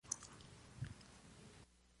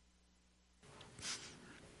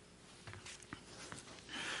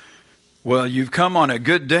Well, you've come on a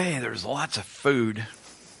good day. There's lots of food.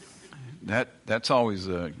 That's always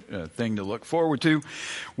a thing to look forward to.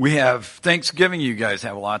 We have Thanksgiving. You guys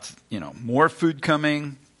have lots, more food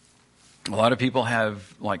coming. A lot of people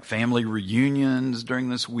have like family reunions during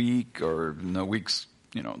this week or in the weeks,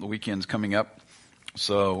 the weekends coming up.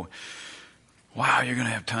 So, wow, you're going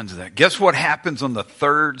to have tons of that. Guess what happens on the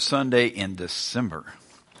third Sunday in December?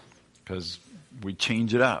 Because we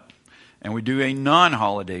change it up. And we do a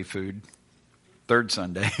non-holiday food third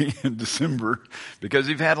Sunday in December because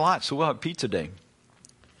we've had lots. So we'll have pizza day.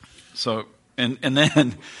 So, and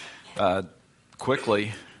then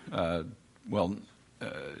quickly, kind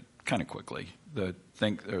of quickly,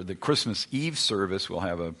 the Christmas Eve service will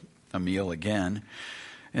have a meal again.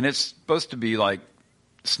 And it's supposed to be like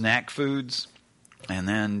snack foods. And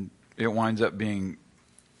then it winds up being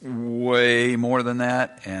way more than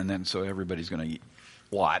that. And then so everybody's going to eat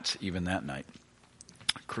lots, even that night.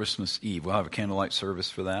 Christmas Eve. We'll have a candlelight service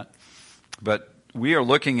for that. But we are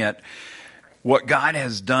looking at what God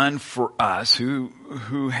has done for us,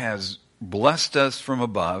 who has blessed us from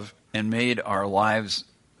above and made our lives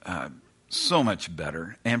so much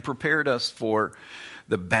better and prepared us for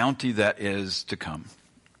the bounty that is to come.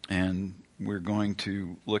 And we're going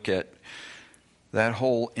to look at that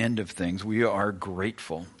whole end of things. We are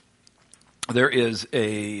grateful. There is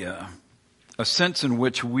a sense in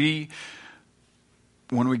which when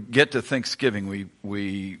we get to Thanksgiving,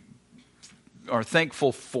 we are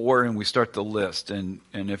thankful for, and we start the list. And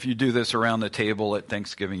if you do this around the table at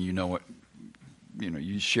Thanksgiving,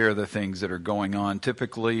 you share the things that are going on,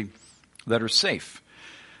 typically that are safe.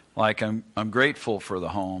 Like I'm grateful for the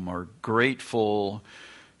home, or grateful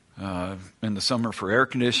in the summer for air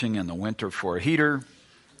conditioning, and the winter for a heater.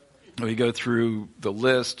 We go through the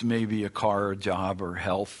list, maybe a car, a job, or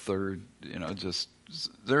health, or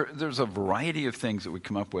there's a variety of things that we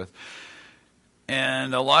come up with.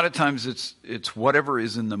 And a lot of times it's whatever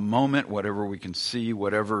is in the moment, whatever we can see,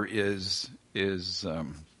 whatever is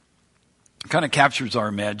kind of captures our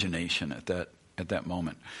imagination at that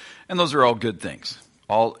moment. And those are all good things.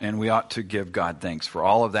 And we ought to give God thanks for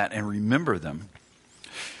all of that and remember them.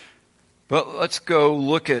 But let's go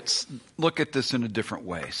look at this in a different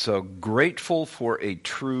way. So, grateful for a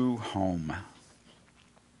true home.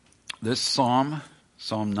 This Psalm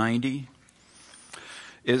 90,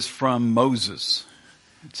 is from Moses.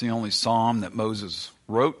 It's the only psalm that Moses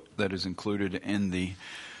wrote that is included in the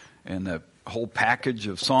whole package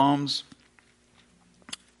of psalms.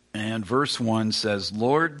 And verse 1 says,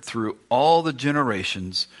 "Lord, through all the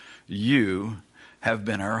generations, you have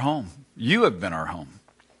been our home." You have been our home.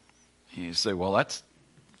 You say, well, that's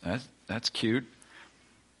cute.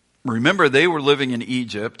 Remember, they were living in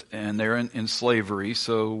Egypt, and they're in slavery,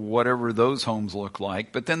 so whatever those homes look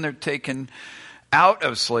like. But then they're taken out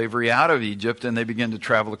of slavery, out of Egypt, and they begin to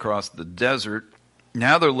travel across the desert.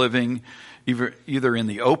 Now they're living either in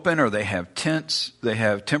the open, or they have tents, they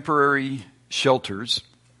have temporary shelters.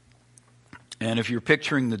 And if you're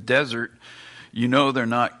picturing the desert, they're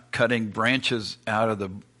not cutting branches out of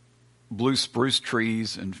the blue spruce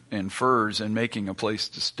trees and firs and making a place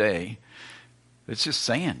to stay. It's just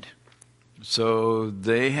sand. So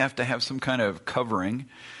they have to have some kind of covering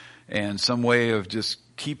and some way of just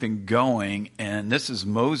keeping going. And this is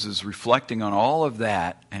Moses reflecting on all of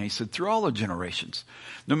that. And he said, through all the generations,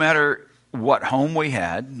 no matter what home we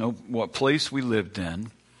had, what place we lived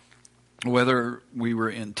in, whether we were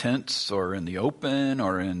in tents or in the open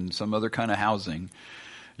or in some other kind of housing,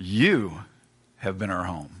 you have been our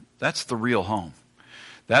home. That's the real home.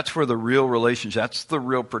 That's where the real relationship, that's the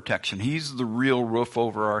real protection. He's the real roof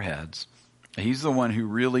over our heads. He's the one who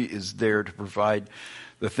really is there to provide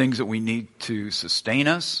the things that we need to sustain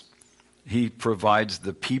us. He provides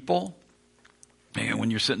the people. And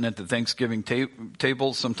when you're sitting at the Thanksgiving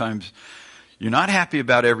table, sometimes you're not happy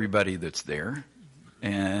about everybody that's there.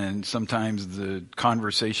 And sometimes the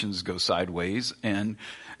conversations go sideways, and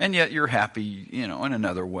yet you're happy, in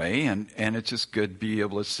another way. And it's just good to be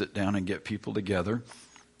able to sit down and get people together.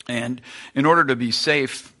 And in order to be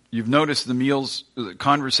safe, you've noticed the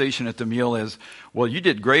conversation at the meal is, well, you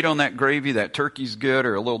did great on that gravy, that turkey's good,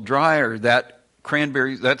 or a little dry, or that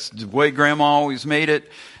cranberry, that's the way Grandma always made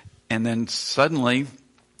it. And then suddenly,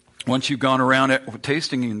 once you've gone around it,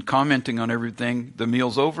 tasting and commenting on everything, the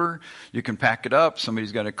meal's over, you can pack it up,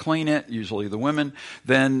 somebody's got to clean it, usually the women,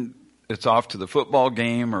 then it's off to the football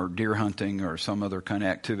game or deer hunting or some other kind of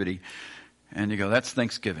activity. And you go, that's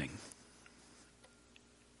Thanksgiving.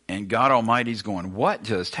 And God Almighty's going, what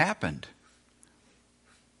just happened?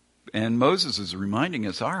 And Moses is reminding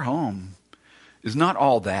us our home is not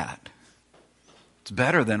all that. It's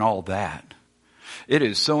better than all that. It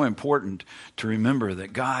is so important to remember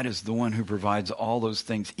that God is the one who provides all those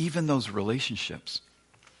things, even those relationships.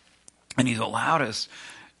 And he's allowed us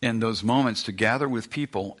in those moments to gather with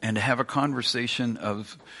people and to have a conversation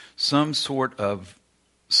of some sort of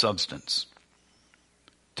substance.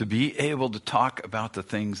 To be able to talk about the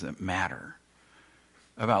things that matter.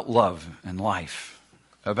 About love and life.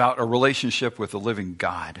 About a relationship with the living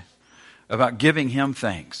God. About giving him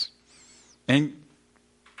thanks. And,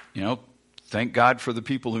 thank God for the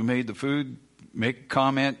people who made the food. Make a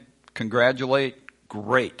comment. Congratulate.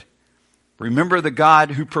 Great. Remember the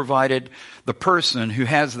God who provided the person who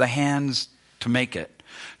has the hands to make it.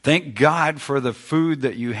 Thank God for the food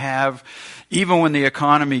that you have, even when the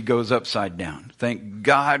economy goes upside down. Thank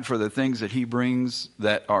God for the things that he brings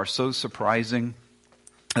that are so surprising,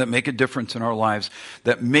 that make a difference in our lives,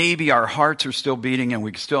 that maybe our hearts are still beating and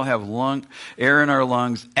we still have air in our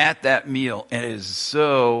lungs at that meal. And it is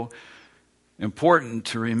so important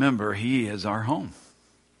to remember he is our home.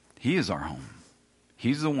 He is our home.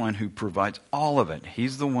 He's the one who provides all of it.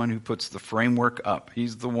 He's the one who puts the framework up.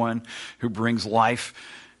 He's the one who brings life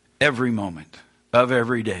every moment of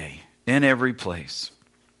every day, in every place.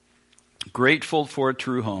 Grateful for a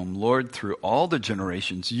true home. Lord, through all the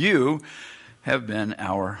generations, you have been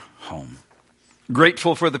our home.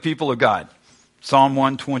 Grateful for the people of God. Psalm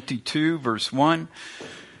 122, verse 1.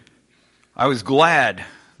 I was glad,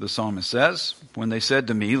 the psalmist says, when they said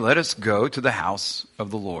to me, let us go to the house of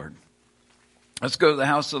the Lord. Let's go to the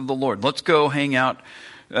house of the Lord. Let's go hang out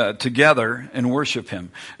together and worship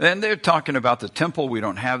him. And they're talking about the temple. We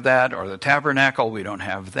don't have that. Or the tabernacle. We don't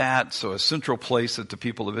have that. So a central place that the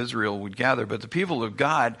people of Israel would gather. But the people of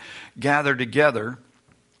God gather together.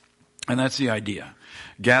 And that's the idea.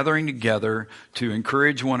 Gathering together to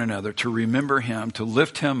encourage one another, to remember him, to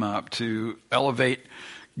lift him up, to elevate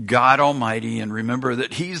God Almighty, and remember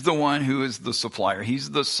that he's the one who is the supplier.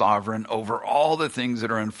 He's the sovereign over all the things that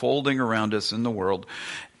are unfolding around us in the world.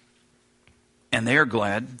 And they are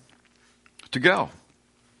glad to go.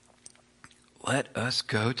 Let us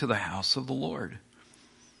go to the house of the Lord.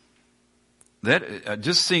 That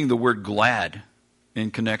just seeing the word glad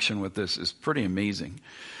in connection with this is pretty amazing.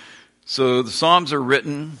 So the Psalms are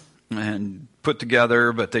written and put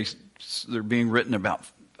together, but they're being written about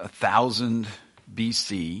 1000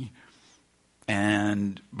 BC,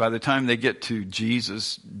 and by the time they get to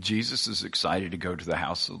Jesus is excited to go to the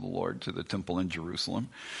house of the Lord, to the temple in Jerusalem.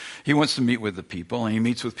 He wants to meet with the people, and he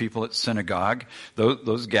meets with people at synagogue,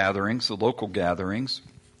 those gatherings, the local gatherings.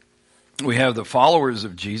 We have the followers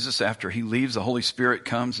of Jesus. After he leaves, the Holy Spirit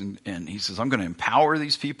comes and he says, I'm going to empower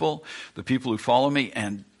these people, the people who follow me,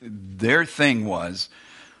 and their thing was,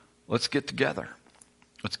 let's get together.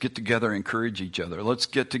 Let's get together, encourage each other. Let's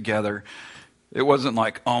get together. It wasn't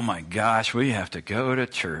like, oh my gosh, we have to go to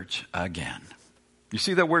church again. You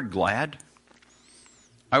see that word glad?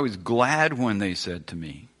 I was glad when they said to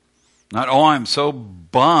me, not, oh, I'm so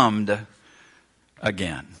bummed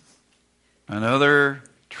again. Another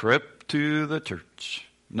trip to the church.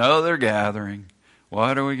 Another gathering.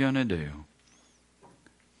 What are we going to do?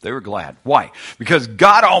 They were glad. Why? Because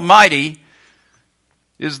God Almighty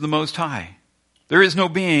is the Most High. There is no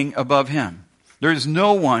being above him. There is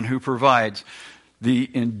no one who provides the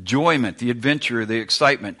enjoyment, the adventure, the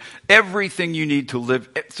excitement, everything you need to live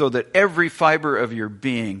so that every fiber of your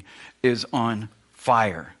being is on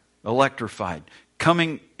fire, electrified.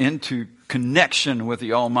 Coming into connection with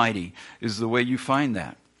the Almighty is the way you find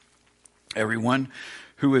that. Everyone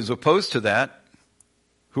who is opposed to that,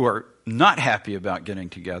 who are not happy about getting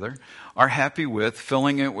together, are happy with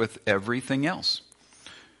filling it with everything else.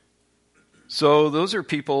 So those are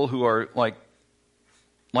people who are like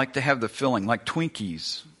to have the filling, like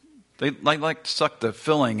Twinkies. They like to suck the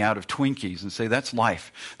filling out of Twinkies and say, that's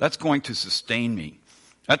life. That's going to sustain me.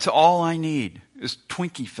 That's all I need is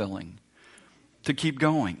Twinkie filling to keep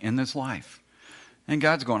going in this life. And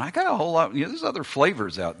God's going, I got a whole lot. There's other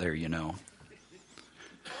flavors out there,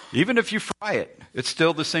 Even if you fry it, it's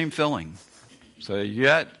still the same filling. So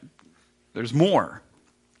there's more.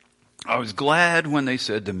 I was glad when they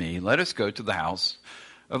said to me, let us go to the house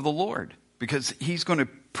of the Lord. Because he's going to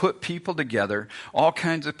put people together, all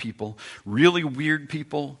kinds of people, really weird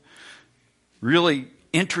people, really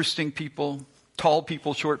interesting people, tall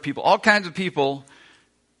people, short people, all kinds of people.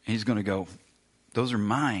 He's going to go, those are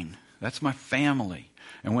mine. That's my family.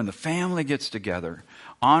 And when the family gets together,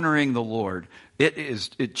 honoring the Lord,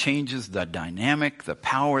 it changes the dynamic, the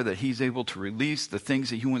power that he's able to release, the things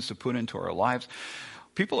that he wants to put into our lives.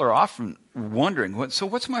 People are often wondering,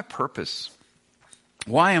 what's my purpose?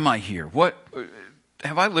 Why am I here?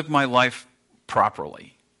 Have I lived my life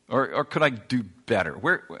properly? Or could I do better?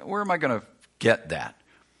 Where am I going to get that.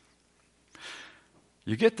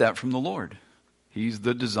 You get that from the Lord. He's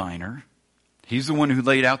the designer. He's the one who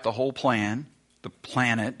laid out the whole plan, the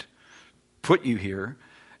planet, put you here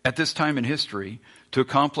at this time in history to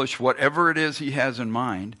accomplish whatever it is he has in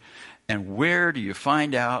mind. And where do you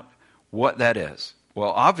find out what that is?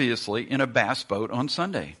 Well, obviously in a bass boat on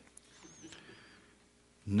Sunday.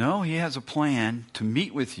 No, he has a plan to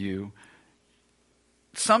meet with you,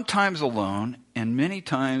 sometimes alone and many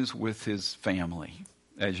times with his family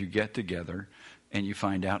as you get together and you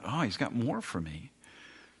find out, oh, he's got more for me.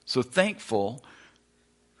 So thankful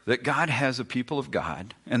that God has a people of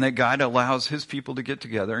God and that God allows his people to get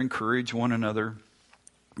together, encourage one another,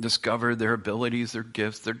 discover their abilities, their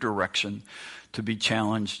gifts, their direction, to be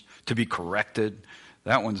challenged, to be corrected.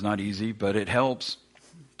 That one's not easy, but it helps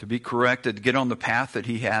to be corrected, to get on the path that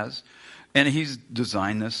he has. And he's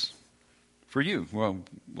designed this for you. Well,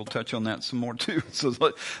 we'll touch on that some more too. So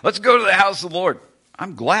let's go to the house of the Lord.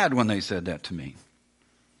 I'm glad when they said that to me.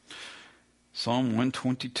 Psalm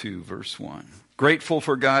 122, verse 1. Grateful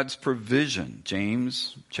for God's provision.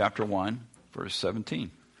 James chapter 1, verse 17.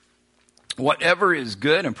 Whatever is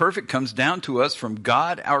good and perfect comes down to us from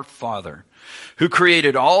God our Father, who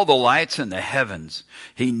created all the lights in the heavens.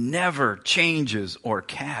 He never changes or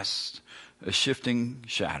casts a shifting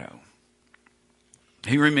shadow.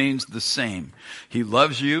 He remains the same. He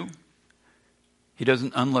loves you. He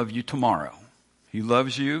doesn't unlove you tomorrow. He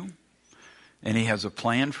loves you, and he has a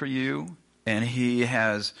plan for you, and he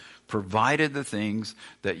has provided the things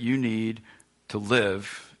that you need to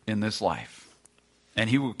live in this life. And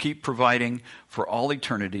he will keep providing for all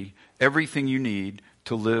eternity everything you need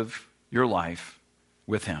to live your life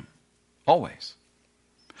with him. Always.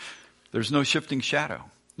 There's no shifting shadow.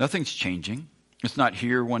 Nothing's changing. It's not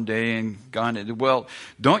here one day and gone. Well,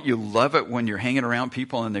 don't you love it when you're hanging around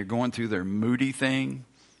people and they're going through their moody thing?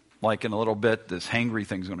 Like in a little bit, this hangry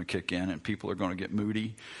thing's going to kick in and people are going to get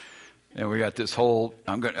moody. And we got this whole,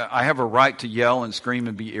 I have a right to yell and scream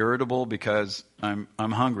and be irritable because I'm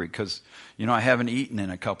hungry because, I haven't eaten in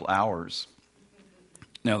a couple hours.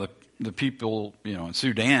 Now the people, in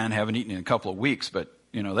Sudan haven't eaten in a couple of weeks, but,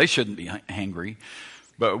 they shouldn't be hangry.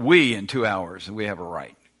 But we in 2 hours, we have a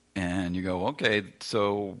right. And you go, okay,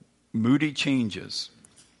 so moody changes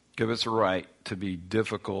give us a right to be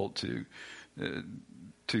difficult, to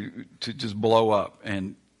just blow up.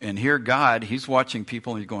 And here God, he's watching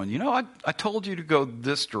people and he's going, I told you to go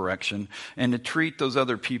this direction and to treat those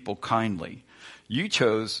other people kindly. You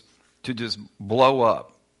chose to just blow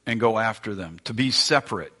up and go after them, to be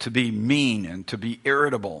separate, to be mean, and to be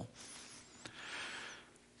irritable.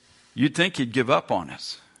 You'd think he'd give up on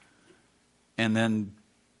us and then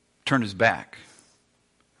turn his back.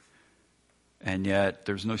 And yet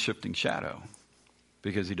there's no shifting shadow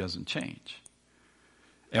because he doesn't change.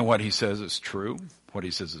 And what he says is true. What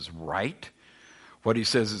he says is right. What he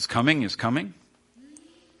says is coming is coming.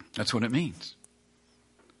 That's what it means.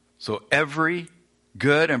 So every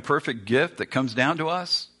good and perfect gift that comes down to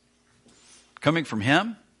us, coming from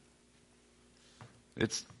him,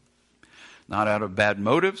 it's not out of bad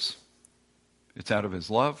motives. It's out of his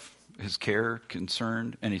love, his care,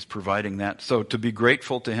 concern, and he's providing that. So to be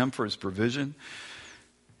grateful to him for his provision,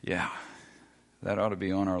 yeah, that ought to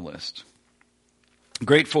be on our list.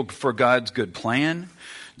 Grateful for God's good plan.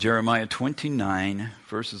 Jeremiah 29,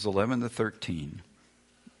 verses 11 to 13.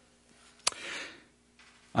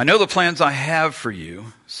 I know the plans I have for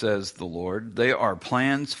you, says the Lord. They are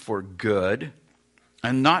plans for good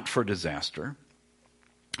and not for disaster,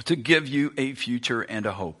 to give you a future and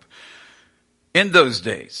a hope. In those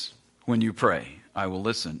days, when you pray, I will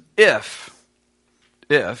listen. If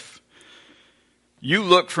you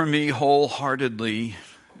look for me wholeheartedly,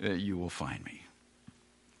 you will find me.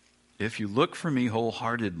 If you look for me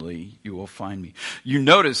wholeheartedly, you will find me. You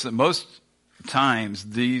notice that most times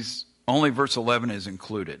only verse 11 is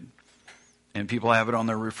included. And people have it on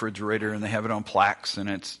their refrigerator and they have it on plaques, and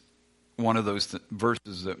it's one of those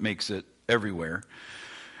verses that makes it everywhere.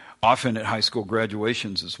 Often at high school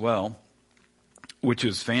graduations as well, which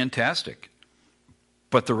is fantastic.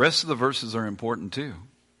 But the rest of the verses are important too.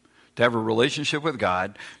 To have a relationship with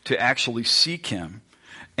God, to actually seek him.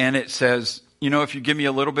 And it says, if you give me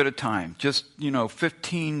a little bit of time, just,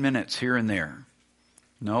 15 minutes here and there.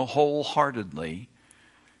 No, wholeheartedly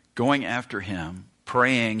going after him,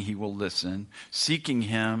 praying he will listen, seeking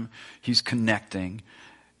him, he's connecting.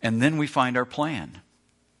 And then we find our plan.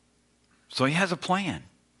 So he has a plan.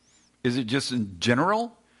 Is it just in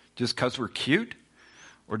general, just because we're cute?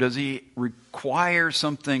 Or does he require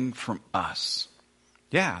something from us?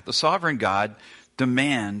 Yeah, the sovereign God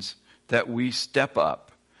demands that we step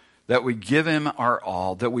up, that we give him our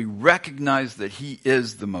all, that we recognize that he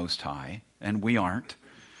is the Most High, and we aren't,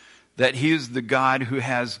 that he is the God who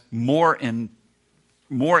has more in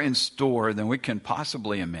store than we can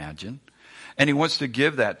possibly imagine, and he wants to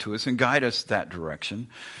give that to us and guide us that direction.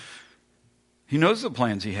 He knows the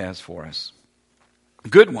plans he has for us.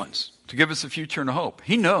 Good ones, to give us a future and a hope.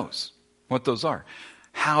 He knows what those are.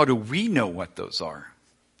 How do we know what those are?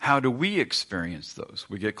 How do we experience those?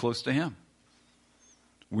 We get close to him.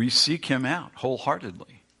 We seek him out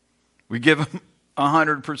wholeheartedly. We give him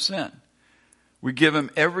 100%. We give him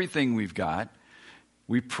everything we've got.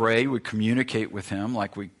 We pray, we communicate with him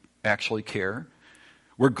like we actually care.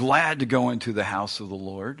 We're glad to go into the house of the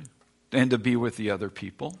Lord and to be with the other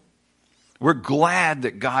people. We're glad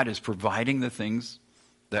that God is providing the things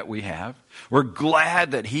that we have. We're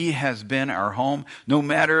glad that he has been our home. No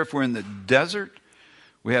matter if we're in the desert,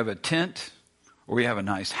 we have a tent, or we have a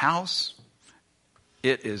nice house,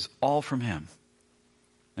 it is all from him.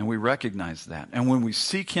 And we recognize that. And when we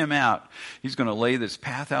seek him out, he's going to lay this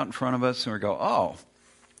path out in front of us, and we go, oh,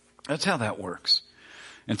 that's how that works.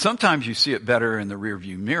 And sometimes you see it better in the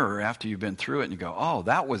rearview mirror after you've been through it, and you go, oh,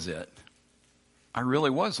 that was it. I really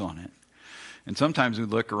was on it. And sometimes we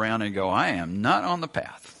look around and go, I am not on the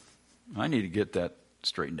path. I need to get that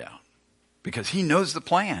straightened out. Because he knows the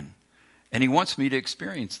plan. And he wants me to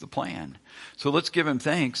experience the plan. So let's give him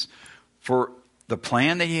thanks for the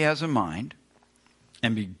plan that he has in mind.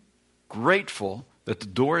 And be grateful that the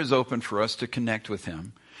door is open for us to connect with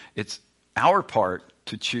him. It's our part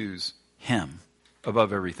to choose him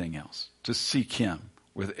above everything else. To seek him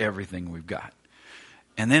with everything we've got.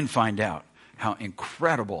 And then find out how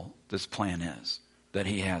incredible this plan is that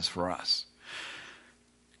he has for us.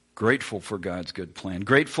 Grateful for God's good plan.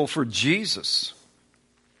 Grateful for Jesus.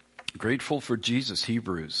 Grateful for Jesus.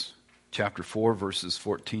 Hebrews chapter 4 verses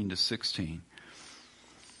 14 to 16.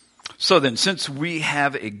 So then, since we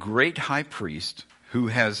have a great high priest who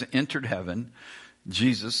has entered heaven,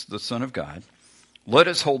 Jesus, the Son of God, let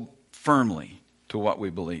us hold firmly to what we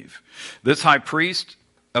believe. This high priest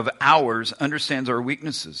of ours understands our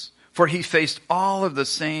weaknesses, for he faced all of the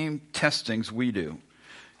same testings we do,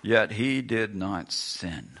 yet he did not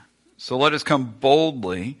sin. So let us come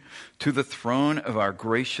boldly to the throne of our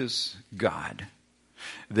gracious God.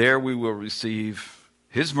 There we will receive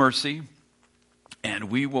his mercy,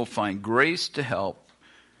 and we will find grace to help.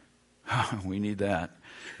 We need that.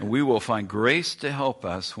 And we will find grace to help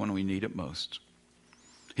us when we need it most.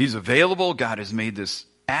 He's available. God has made this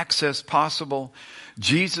access possible.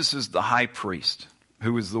 Jesus is the high priest,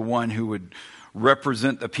 who is the one who would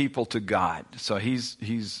represent the people to God. So he's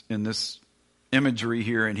in this imagery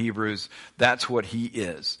here in Hebrews. That's what he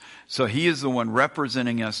is. So he is the one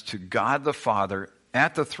representing us to God the Father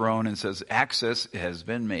at the throne, and says, access has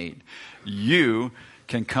been made. You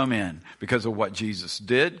can come in because of what Jesus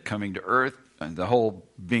did, coming to earth, and the whole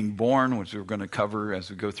being born, which we're going to cover as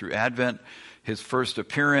we go through Advent. His first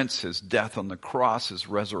appearance, his death on the cross, his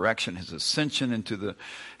resurrection, his ascension into the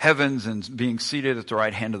heavens, and being seated at the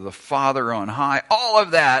right hand of the Father on high. All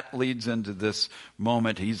of that leads into this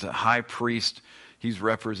moment. He's a high priest. He's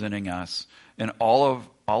representing us. And all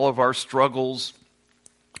of our struggles,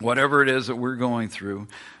 whatever it is that we're going through,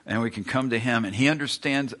 and we can come to him. And he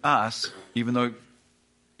understands us, even though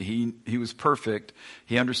he was perfect.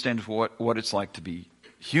 He understands what it's like to be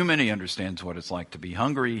human. He understands what it's like to be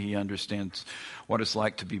hungry. He understands what it's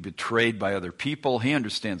like to be betrayed by other people. He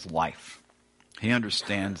understands life. He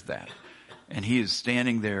understands that. And he is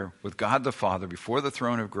standing there with God the Father before the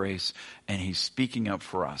throne of grace, and he's speaking up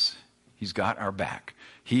for us. He's got our back.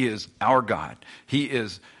 He is our God. He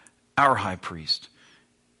is our high priest.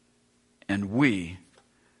 And we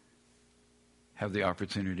have the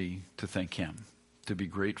opportunity to thank him, to be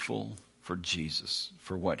grateful for Jesus,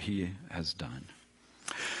 for what he has done.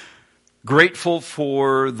 Grateful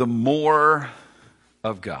for the more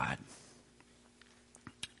of God.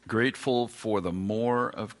 Grateful for the more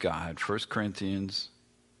of God. 1 Corinthians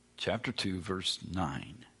chapter 2, verse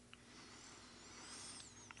 9.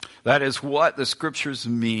 That is what the scriptures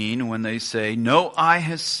mean when they say, no eye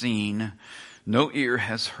has seen, no ear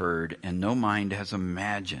has heard, and no mind has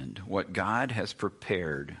imagined what God has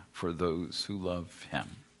prepared for those who love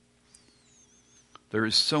him. There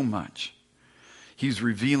is so much. He's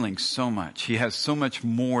revealing so much. He has so much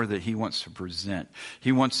more that he wants to present.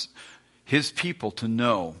 He wants his people to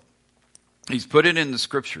know. He's put it in the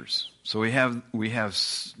scriptures. So we have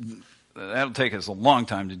that'll take us a long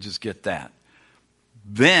time to just get that.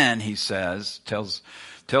 Then he says, tells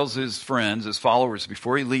his friends, his followers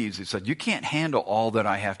before he leaves, he said, you can't handle all that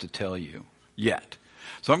I have to tell you yet.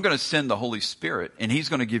 So I'm going to send the Holy Spirit, and he's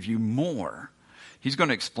going to give you more. He's going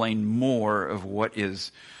to explain more of what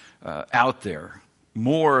is out there,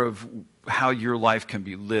 more of how your life can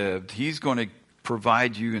be lived. He's going to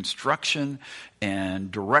provide you instruction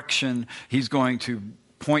and direction. He's going to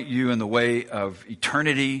point you in the way of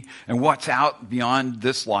eternity and what's out beyond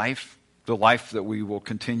this life, the life that we will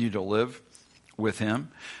continue to live with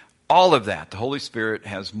him. All of that, the Holy Spirit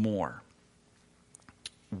has more.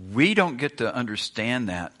 We don't get to understand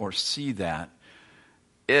that or see that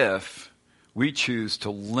if we choose to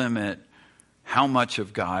limit how much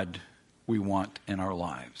of God we want in our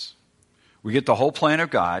lives. We get the whole plan of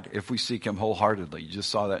God if we seek him wholeheartedly. You just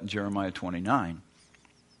saw that in Jeremiah 29.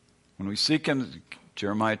 When we seek him,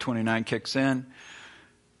 Jeremiah 29 kicks in.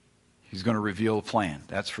 He's going to reveal a plan.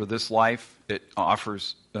 That's for this life. It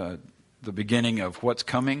offers the beginning of what's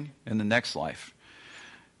coming in the next life.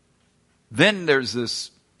 Then there's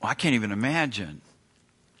this, I can't even imagine.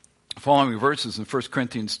 Following verses in 1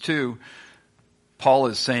 Corinthians 2, Paul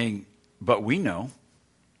is saying, but we know.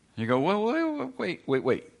 You go,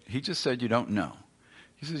 wait. He just said you don't know.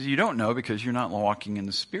 He says you don't know because you're not walking in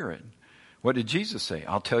the Spirit. What did Jesus say?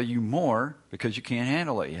 I'll tell you more because you can't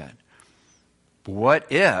handle it yet. But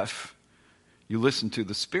what if you listen to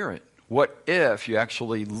the Spirit? What if you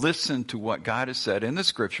actually listen to what God has said in the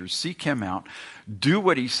Scriptures, seek him out, do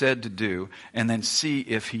what he said to do, and then see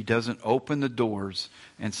if he doesn't open the doors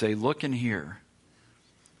and say, look in here.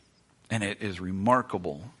 And it is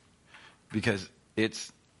remarkable because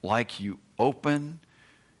it's like you open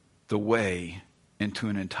the way into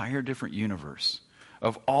an entire different universe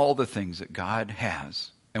of all the things that God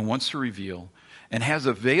has and wants to reveal and has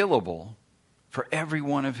available for every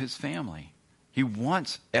one of his family. He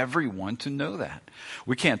wants everyone to know that.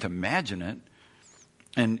 We can't imagine it.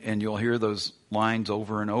 And you'll hear those lines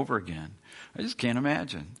over and over again. I just can't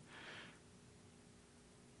imagine.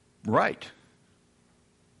 Right.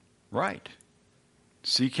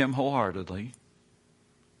 Seek him wholeheartedly.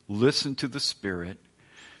 Listen to the Spirit.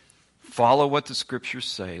 Follow what the Scriptures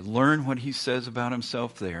say. Learn what he says about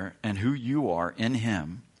himself there and who you are in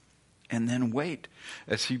him. And then wait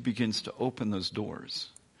as he begins to open those doors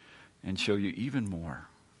and show you even more.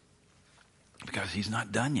 Because he's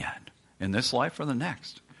not done yet in this life or the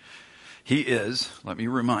next. He is, let me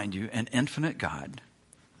remind you, an infinite God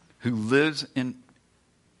who lives in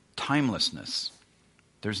timelessness.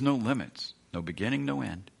 There's no limits, no beginning, no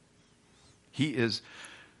end. He is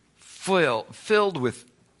filled with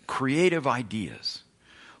creative ideas.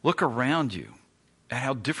 Look around you at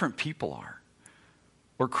how different people are,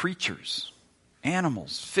 or creatures,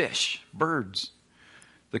 animals, fish, birds,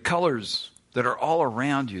 the colors that are all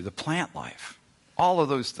around you, the plant life, all of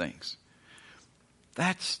those things.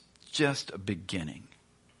 That's just a beginning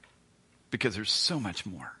because there's so much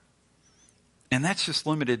more. And that's just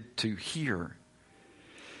limited to here.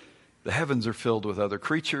 The heavens are filled with other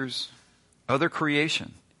creatures, other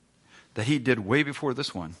creation that he did way before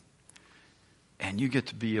this one. And you get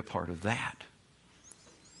to be a part of that.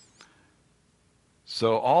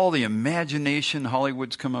 So all the imagination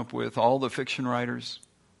Hollywood's come up with, all the fiction writers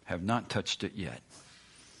have not touched it yet.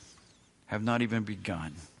 Have not even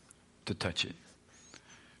begun to touch it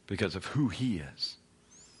because of who he is.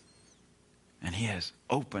 And he has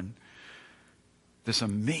opened this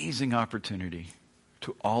amazing opportunity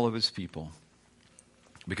to all of his people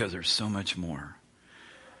because there's so much more.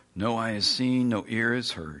 No eye has seen, no ear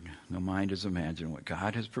has heard, no mind has imagined what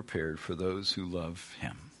God has prepared for those who love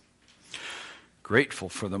him. Grateful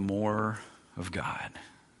for the more of God.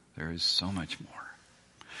 There is so much more.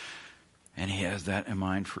 And he has that in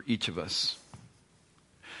mind for each of us.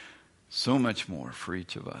 So much more for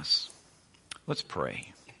each of us. Let's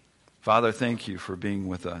pray. Father, thank you for being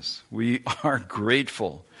with us. We are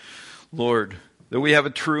grateful, Lord, that we have a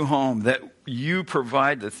true home, that you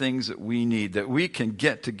provide the things that we need, that we can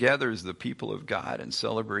get together as the people of God and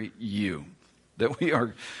celebrate you, that we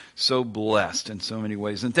are so blessed in so many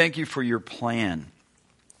ways. And thank you for your plan.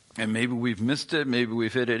 And maybe we've missed it, maybe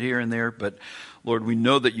we've hit it here and there, but Lord, we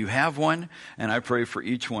know that you have one, and I pray for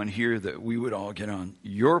each one here that we would all get on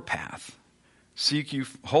your path, seek you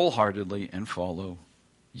wholeheartedly, and follow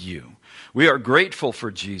you. We are grateful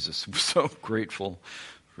for Jesus. We're so grateful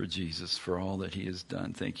for Jesus, for all that he has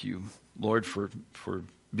done. Thank you, Lord, for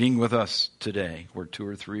being with us today. Where 2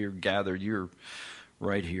 or 3 are gathered, you're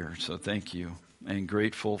right here. So thank you, and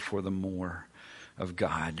grateful for the more of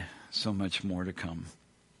God. So much more to come.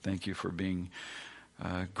 Thank you for being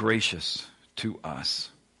gracious to us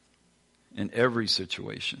in every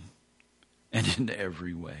situation and in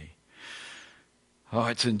every way. Oh,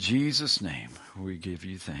 it's in Jesus' name we give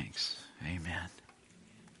you thanks. Amen.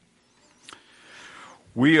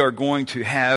 We are going to have